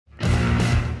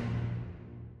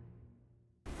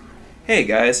Hey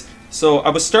guys, so I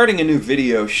was starting a new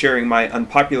video sharing my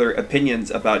unpopular opinions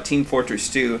about Team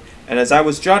Fortress 2, and as I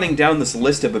was jotting down this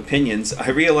list of opinions, I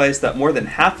realized that more than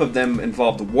half of them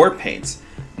involved war paints.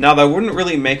 Now that wouldn't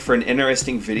really make for an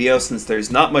interesting video since there's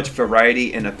not much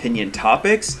variety in opinion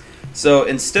topics, so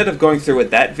instead of going through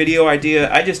with that video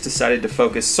idea, I just decided to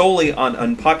focus solely on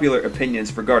unpopular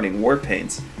opinions regarding war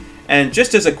paints. And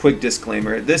just as a quick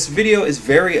disclaimer, this video is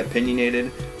very opinionated,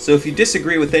 so if you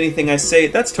disagree with anything I say,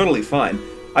 that's totally fine.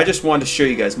 I just wanted to show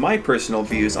you guys my personal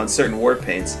views on certain war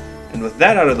paints. And with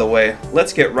that out of the way,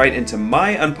 let's get right into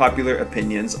my unpopular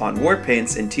opinions on war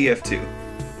paints in TF2.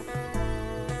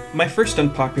 My first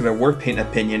unpopular war paint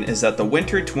opinion is that the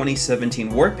Winter 2017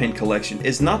 war paint collection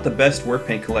is not the best war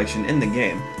paint collection in the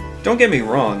game. Don't get me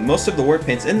wrong, most of the war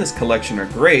paints in this collection are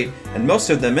great, and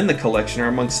most of them in the collection are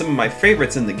among some of my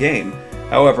favorites in the game.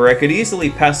 However, I could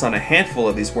easily pass on a handful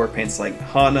of these war paints like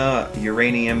Hana,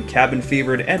 Uranium, Cabin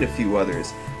Fevered, and a few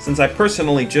others, since I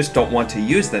personally just don't want to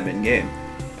use them in-game.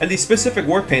 And these specific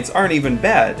war paints aren't even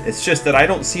bad, it's just that I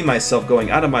don't see myself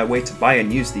going out of my way to buy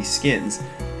and use these skins.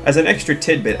 As an extra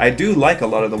tidbit, I do like a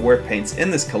lot of the war paints in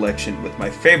this collection, with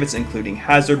my favorites including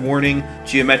Hazard Warning,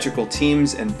 Geometrical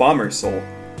Teams, and Bomber Soul.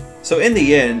 So in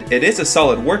the end, it is a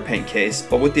solid war paint case,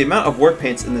 but with the amount of war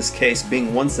paints in this case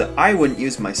being ones that I wouldn't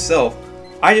use myself,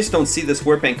 I just don't see this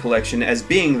war paint collection as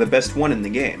being the best one in the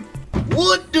game.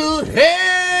 What the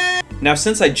hell? Now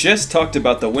since I just talked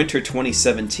about the Winter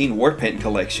 2017 war paint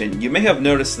collection, you may have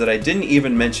noticed that I didn't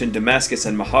even mention Damascus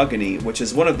and Mahogany, which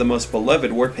is one of the most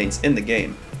beloved war paints in the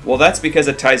game. Well, that's because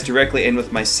it ties directly in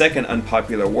with my second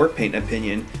unpopular war paint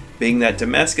opinion, being that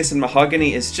Damascus and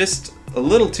Mahogany is just a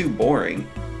little too boring.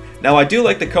 Now I do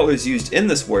like the colors used in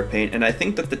this war paint, and I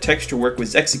think that the texture work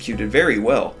was executed very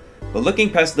well, but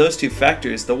looking past those two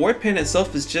factors, the war paint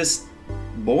itself is just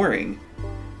boring.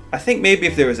 I think maybe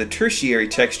if there was a tertiary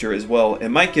texture as well, it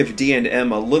might give D and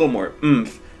M a little more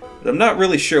oomph, but I'm not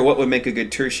really sure what would make a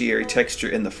good tertiary texture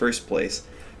in the first place.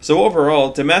 So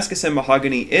overall, Damascus and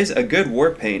Mahogany is a good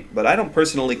war paint, but I don't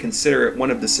personally consider it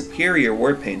one of the superior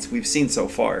war paints we've seen so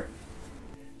far.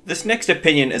 This next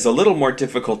opinion is a little more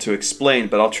difficult to explain,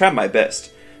 but I'll try my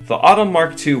best. The Autumn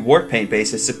Mark II war paint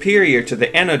base is superior to the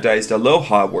anodized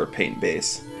Aloha war paint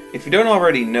base. If you don't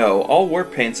already know, all war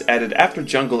paints added after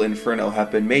Jungle Inferno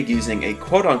have been made using a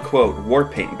quote-unquote war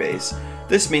paint base.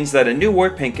 This means that a new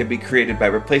war paint can be created by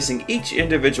replacing each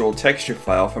individual texture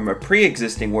file from a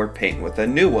pre-existing war paint with a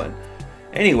new one.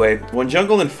 Anyway, when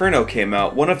Jungle Inferno came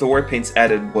out, one of the war paints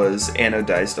added was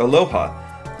anodized Aloha.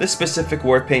 This specific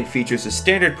war paint features a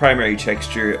standard primary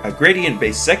texture, a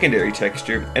gradient-based secondary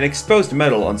texture, and exposed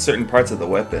metal on certain parts of the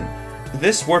weapon.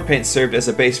 This war paint served as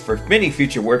a base for many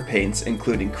future war paints,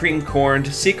 including Cream Corned,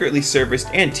 Secretly Serviced,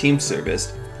 and Team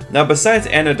Serviced. Now besides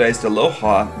anodized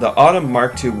Aloha, the Autumn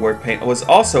Mark II war paint was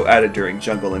also added during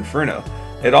Jungle Inferno.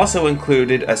 It also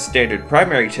included a standard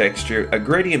primary texture, a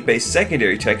gradient-based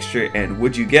secondary texture, and,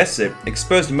 would you guess it,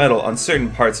 exposed metal on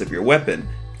certain parts of your weapon.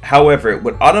 However,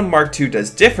 what Autumn Mark II does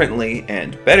differently,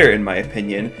 and better in my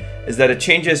opinion, is that it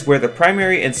changes where the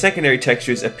primary and secondary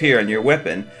textures appear on your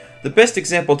weapon. The best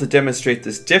example to demonstrate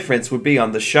this difference would be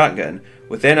on the shotgun.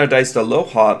 With anodized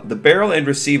Aloha, the barrel and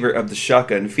receiver of the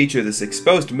shotgun feature this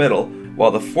exposed metal,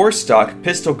 while the forestock,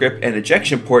 pistol grip, and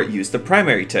ejection port use the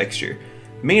primary texture.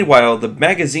 Meanwhile, the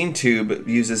magazine tube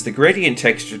uses the gradient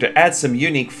texture to add some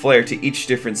unique flair to each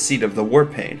different seat of the war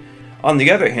paint. On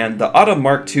the other hand, the Autumn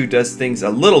Mark II does things a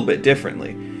little bit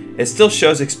differently. It still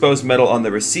shows exposed metal on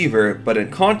the receiver, but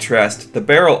in contrast, the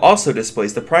barrel also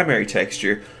displays the primary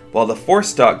texture, while the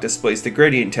forestock displays the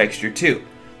gradient texture too.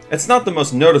 It's not the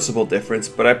most noticeable difference,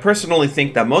 but I personally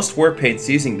think that most war paints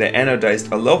using the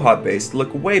anodized Aloha base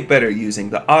look way better using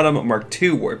the Autumn Mark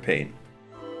II war paint.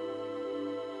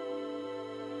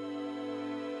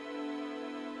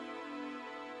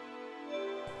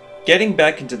 Getting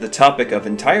back into the topic of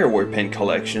entire war paint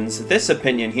collections, this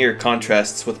opinion here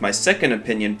contrasts with my second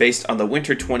opinion based on the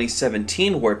Winter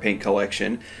 2017 war paint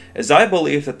collection, as I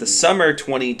believe that the Summer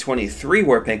 2023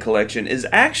 war paint collection is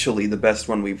actually the best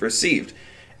one we've received.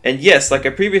 And yes, like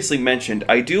I previously mentioned,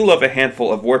 I do love a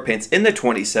handful of war paints in the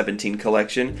 2017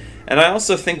 collection, and I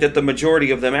also think that the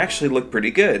majority of them actually look pretty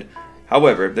good.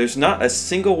 However, there's not a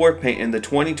single war paint in the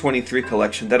 2023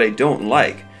 collection that I don't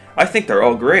like. I think they're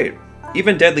all great.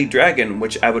 Even Deadly Dragon,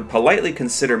 which I would politely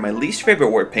consider my least favorite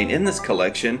war paint in this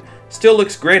collection, still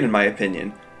looks great in my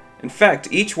opinion. In fact,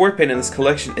 each war paint in this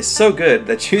collection is so good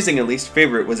that choosing a least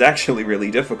favorite was actually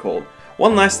really difficult.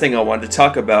 One last thing I wanted to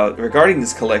talk about regarding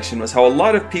this collection was how a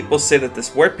lot of people say that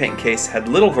this war paint case had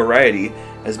little variety,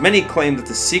 as many claim that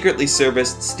the secretly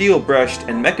serviced, steel brushed,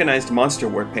 and mechanized monster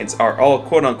war paints are all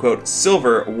quote-unquote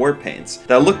silver war paints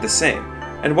that look the same.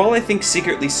 And while I think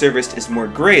secretly serviced is more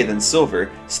gray than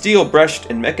silver, steel brushed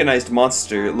and mechanized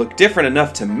monster look different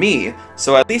enough to me,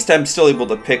 so at least I'm still able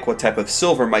to pick what type of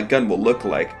silver my gun will look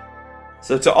like.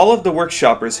 So to all of the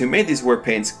workshoppers who made these war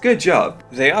paints, good job.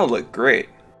 They all look great.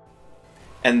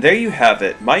 And there you have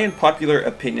it, my unpopular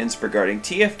opinions regarding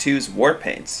TF2's war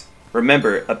paints.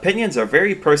 Remember, opinions are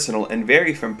very personal and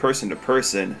vary from person to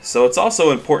person, so it's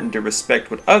also important to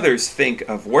respect what others think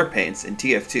of war paints in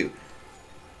TF2.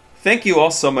 Thank you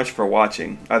all so much for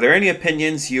watching. Are there any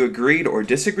opinions you agreed or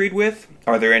disagreed with?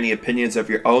 Are there any opinions of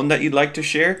your own that you'd like to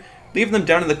share? Leave them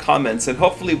down in the comments and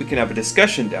hopefully we can have a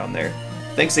discussion down there.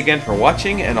 Thanks again for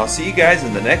watching, and I'll see you guys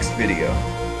in the next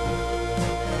video.